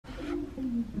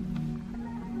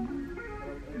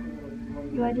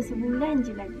Baru ada sebulan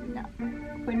je lagi nak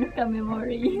penuhkan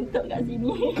memori untuk kat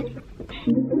sini.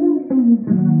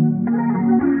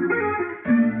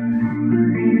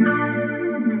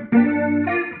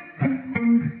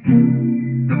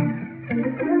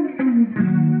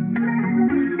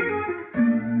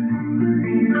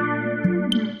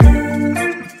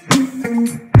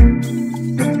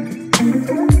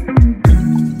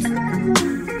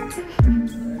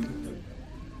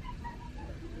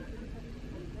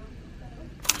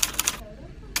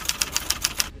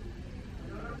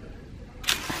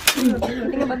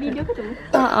 Tengah buat video ke tu?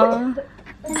 Hello,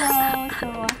 so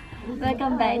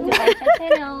welcome back to my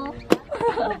channel.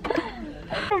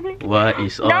 What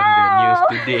is on the news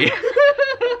today?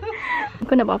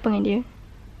 Kau nak buat apa dengan dia?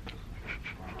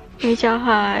 Ini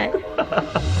jahat.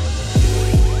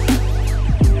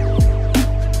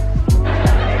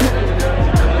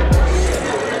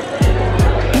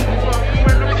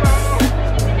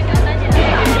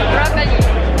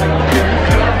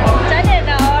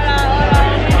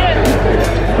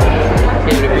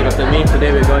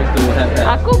 Today we're going to have that.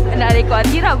 Aku nak rekod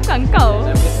athirah, bukan kau.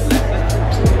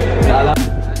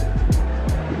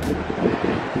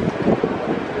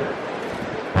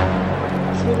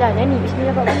 Bismillah Nani,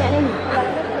 bismillah buat banyak Nani.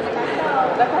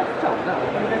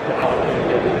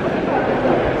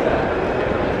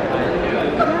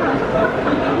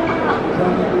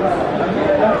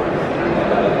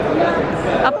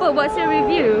 Apa buat saya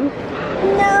review?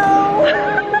 No.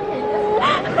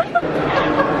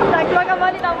 Nak keluarkan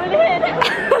mani tak boleh.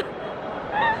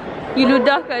 You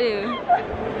ludah kat dia.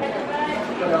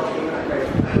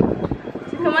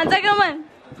 Cakaman, cakaman.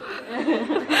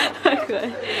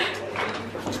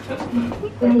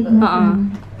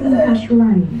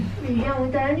 Yang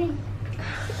utara ni.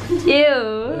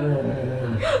 Ew.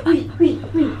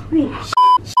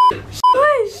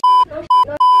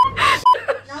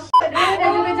 Nampak dia dah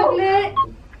suka coklat.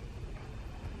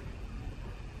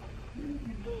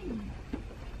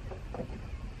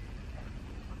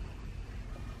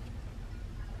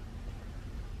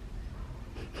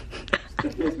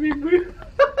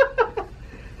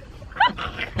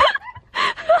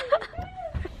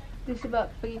 Itu sebab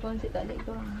pergi konsert tak ada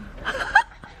korang.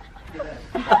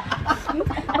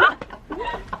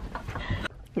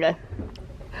 Okay.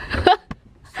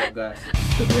 So guys,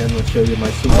 today I'm going to show you my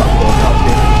super board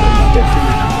outfit. You can see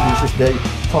this is the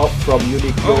top from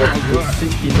Uniqlo. It's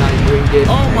 69 ringgit.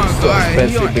 Oh my so god,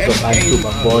 expensive because I'm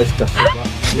super boys.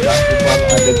 Tidak cuma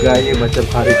ada gaya macam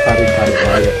hari-hari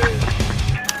raya.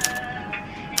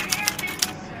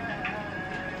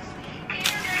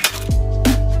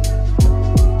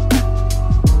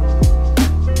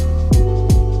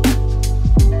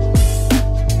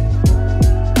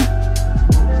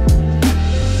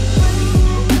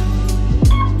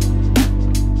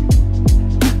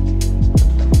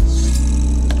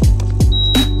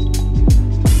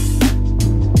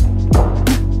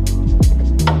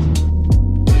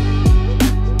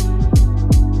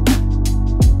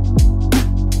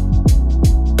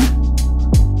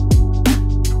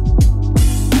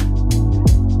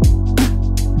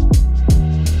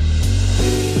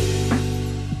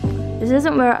 This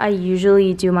isn't where I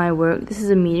usually do my work. This is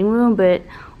a meeting room, but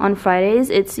on Fridays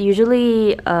it's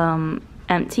usually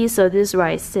empty, so this is where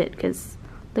I sit because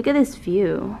look at this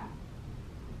view.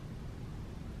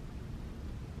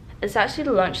 It's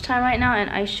actually lunchtime right now and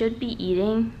I should be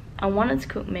eating. I wanted to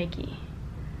cook Maggie,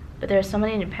 but there's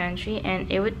somebody in the pantry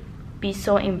and it would be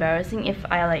so embarrassing if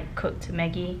I like cooked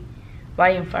Maggie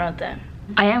right in front of them.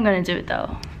 I am gonna do it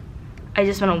though. I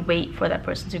just want to wait for that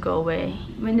person to go away.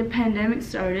 When the pandemic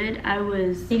started, I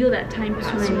was legal that time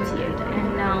between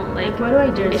and now like what do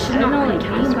I do? It should not like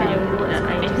count as video.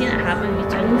 I think that happened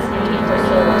between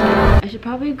I should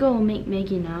probably go make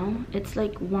Maggie now. It's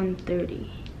like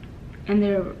 1:30 and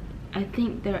I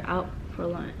think they're out for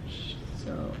lunch.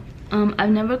 So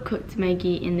I've never cooked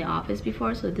Maggie in the office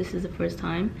before, so this is the first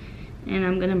time and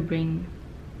I'm gonna bring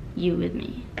you with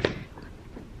me.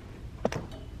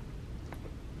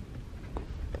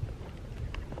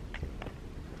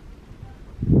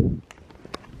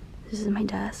 This is my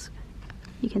desk.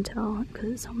 You can tell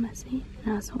because it's so messy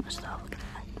and I have so much stuff. Look at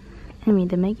that. I mean,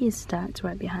 the Maggie is stacked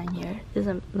right behind here. This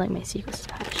is like my secret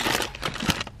stash.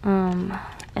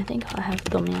 I think I'll have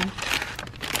tom yum.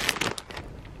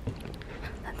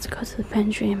 Let's go to the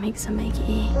pantry and make some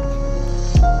Maggie.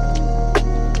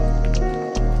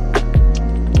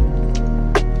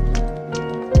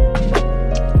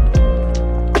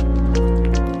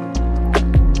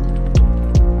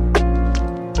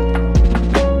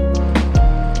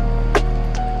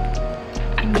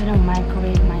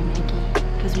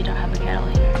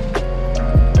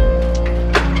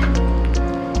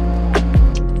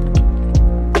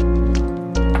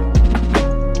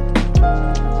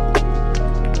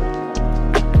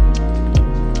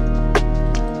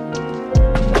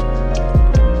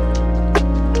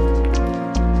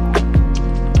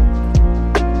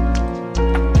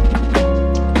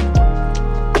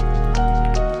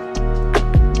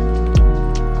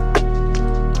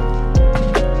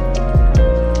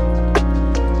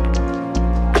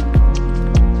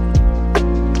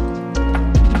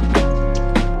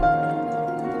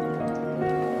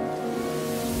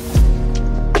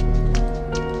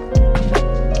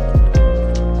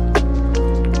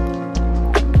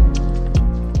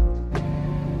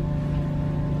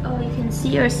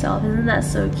 See yourself, isn't that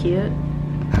so cute?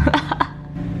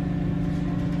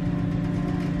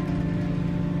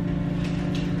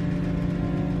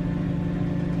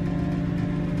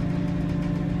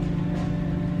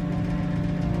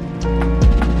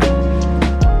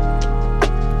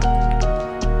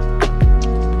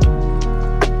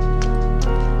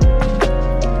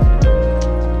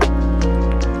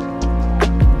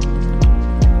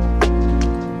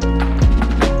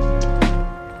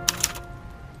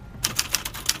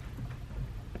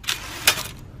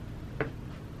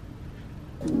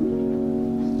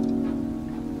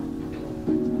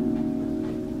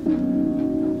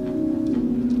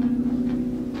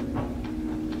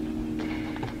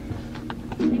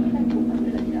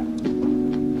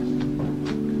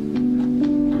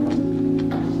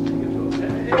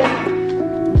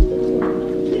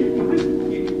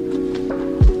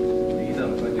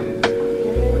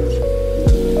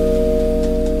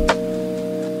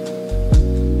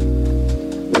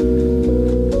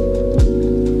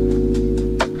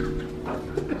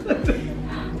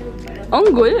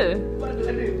 Anggol je.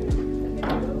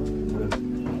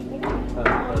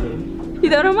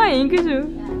 Tidak orang main ke tu?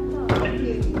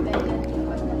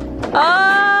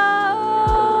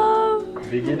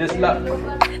 Beginner's luck.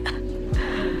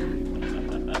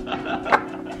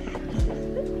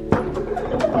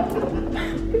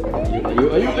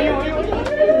 Ayo.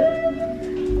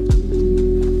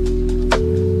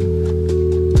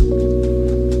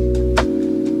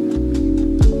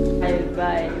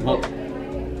 Bye.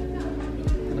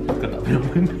 Kenapa kau tak pernah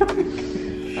benda?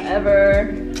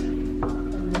 Forever.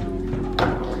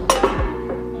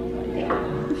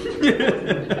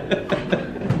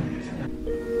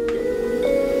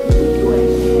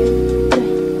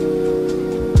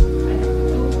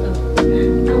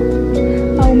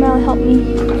 Oh, Mel, help me.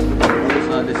 It's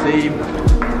not the same.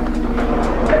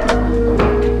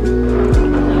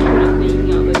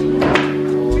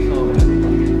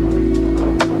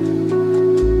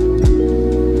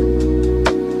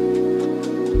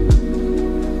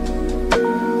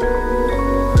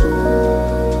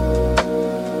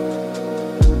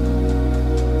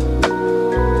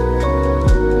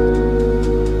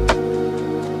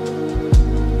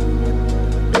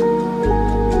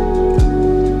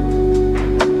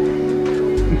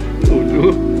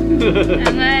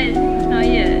 Jangan. Oh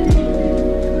ya.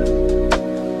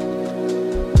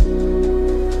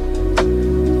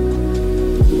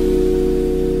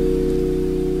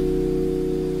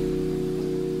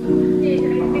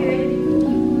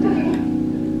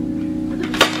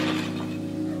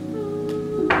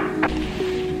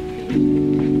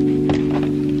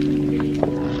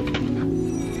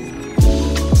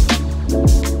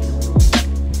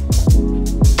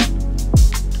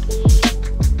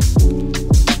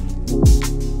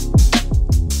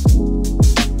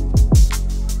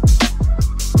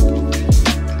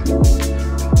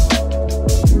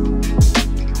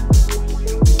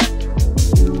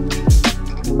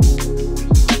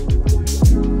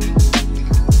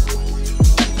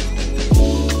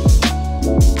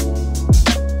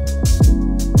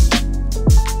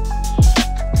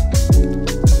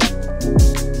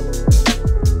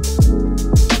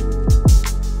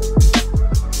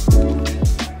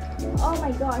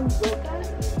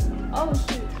 Oh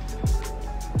shoot.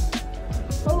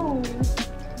 Oh.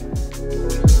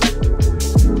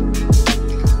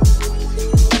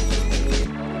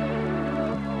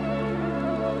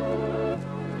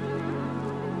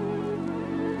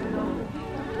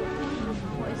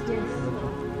 What is this?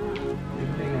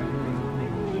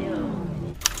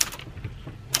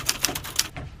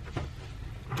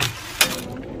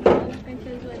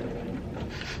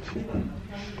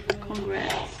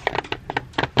 Congrats.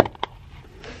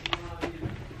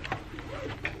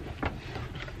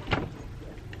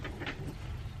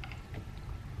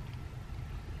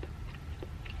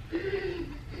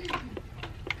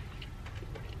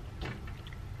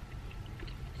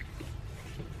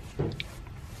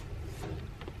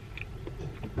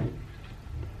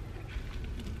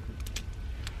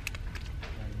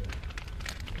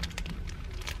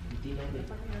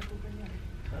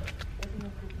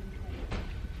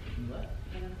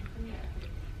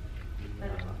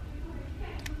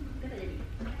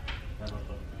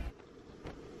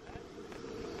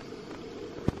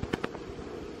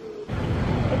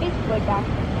 It is good back.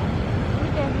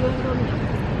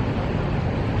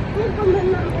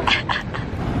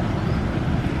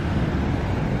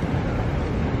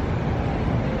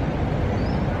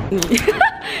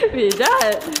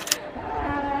 Bijak.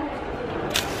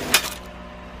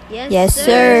 Yes,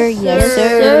 sir. Yes,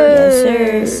 sir.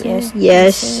 Yes, sir. Yes,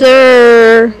 Yes,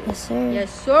 sir. yes, sir. Yes,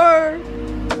 sir.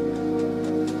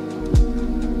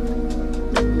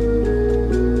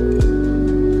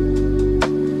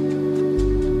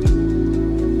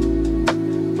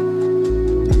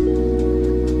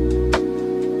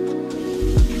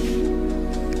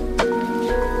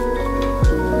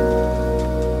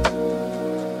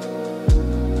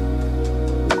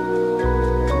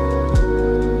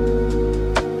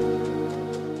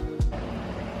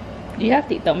 you have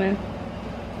TikTok, man?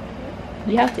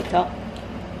 Do you have TikTok?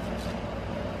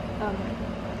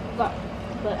 Got,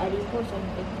 but I didn't post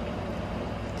anything.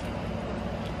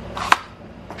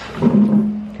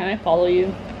 Can I follow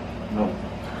you?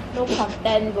 No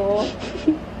content, bro. Is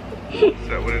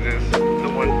that what it is?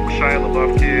 The one Shia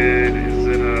LaBeouf kid is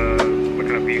in a like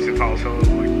an abusive household,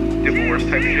 like divorce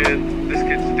type shit. This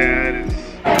kid's dad is.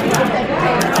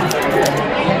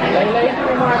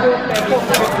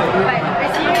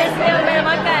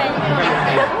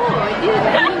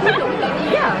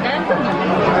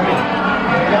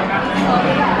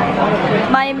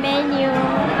 My menu.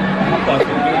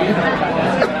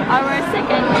 Our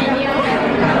second menu.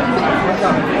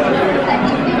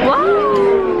 Wow.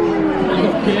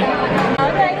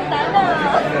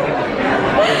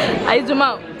 I zoom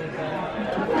out.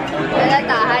 Dah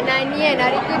tak, hanani kan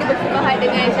hari tu dia bersebahas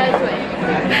dengan Syazwan.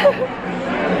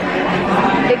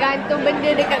 Dia gantung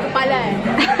benda dekat kepala.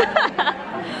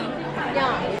 Ya.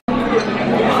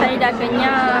 Saya dah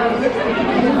kenyang.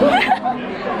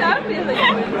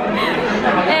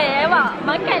 Awak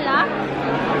makanlah.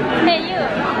 You.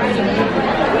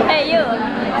 You.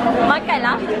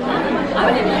 Makanlah.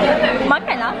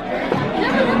 Makanlah.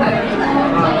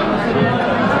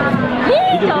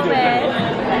 Ih, comel.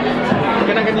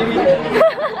 Kenangkan diri.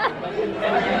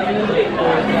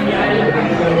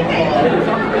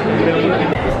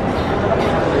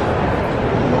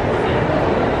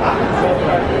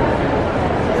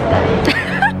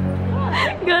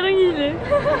 Garang gila.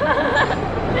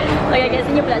 Okay,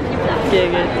 senyum pula, senyum pula. Okay.